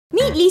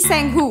meet Lee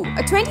Sang-hoo,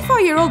 a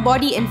 24-year-old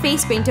body and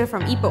face painter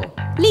from Ipoh.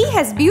 Lee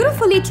has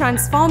beautifully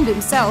transformed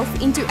himself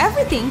into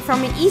everything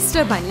from an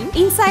Easter bunny,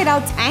 Inside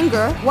Out's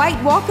Anger,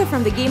 White Walker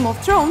from the Game of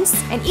Thrones,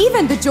 and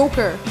even the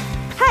Joker.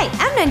 Hi,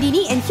 I'm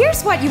Nandini and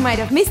here's what you might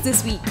have missed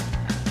this week.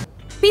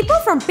 People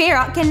from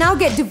Perak can now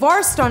get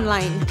divorced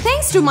online.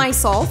 Thanks to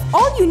MySolve,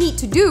 all you need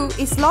to do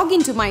is log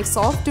into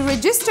MySolve to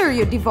register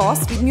your divorce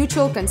with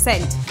mutual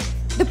consent.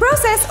 The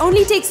process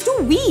only takes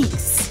 2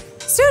 weeks.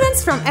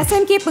 Students from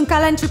SMK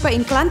Pengkalan Tripa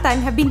in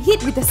Kelantan have been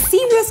hit with a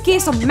serious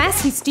case of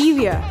mass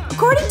hysteria.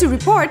 According to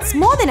reports,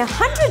 more than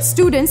 100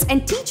 students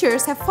and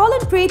teachers have fallen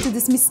prey to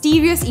this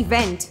mysterious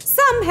event.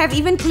 Some have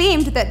even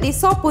claimed that they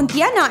saw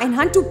Pontianak and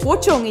Hantu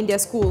Pocong in their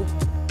school.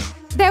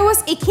 There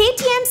was a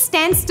KTM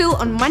standstill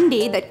on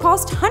Monday that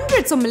caused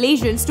hundreds of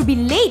Malaysians to be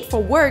late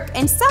for work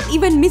and some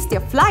even missed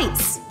their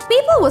flights.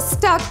 People were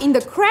stuck in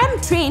the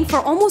crammed train for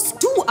almost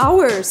 2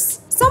 hours.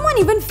 Someone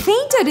even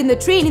fainted in the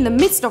train in the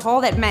midst of all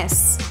that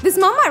mess. This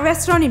mamak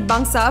restaurant in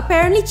Bangsa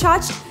apparently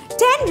charged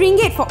 10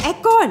 ringgit for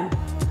aircon.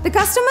 The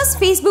customer's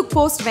Facebook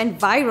post went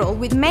viral,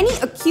 with many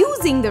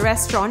accusing the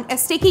restaurant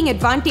as taking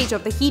advantage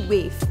of the heat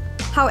wave.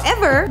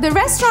 However, the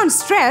restaurant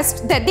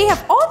stressed that they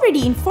have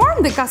already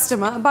informed the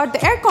customer about the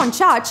aircon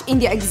charge in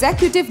their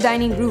executive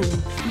dining room.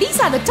 These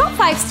are the top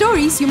 5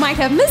 stories you might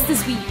have missed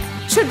this week.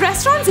 Should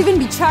restaurants even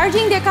be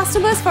charging their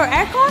customers for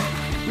aircon?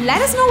 Let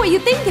us know what you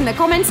think in the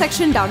comment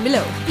section down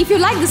below. If you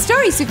like the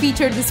stories we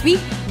featured this week,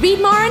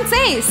 read more and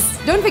says.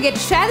 Don't forget to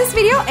share this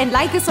video and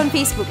like us on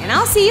Facebook, and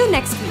I'll see you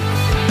next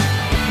week.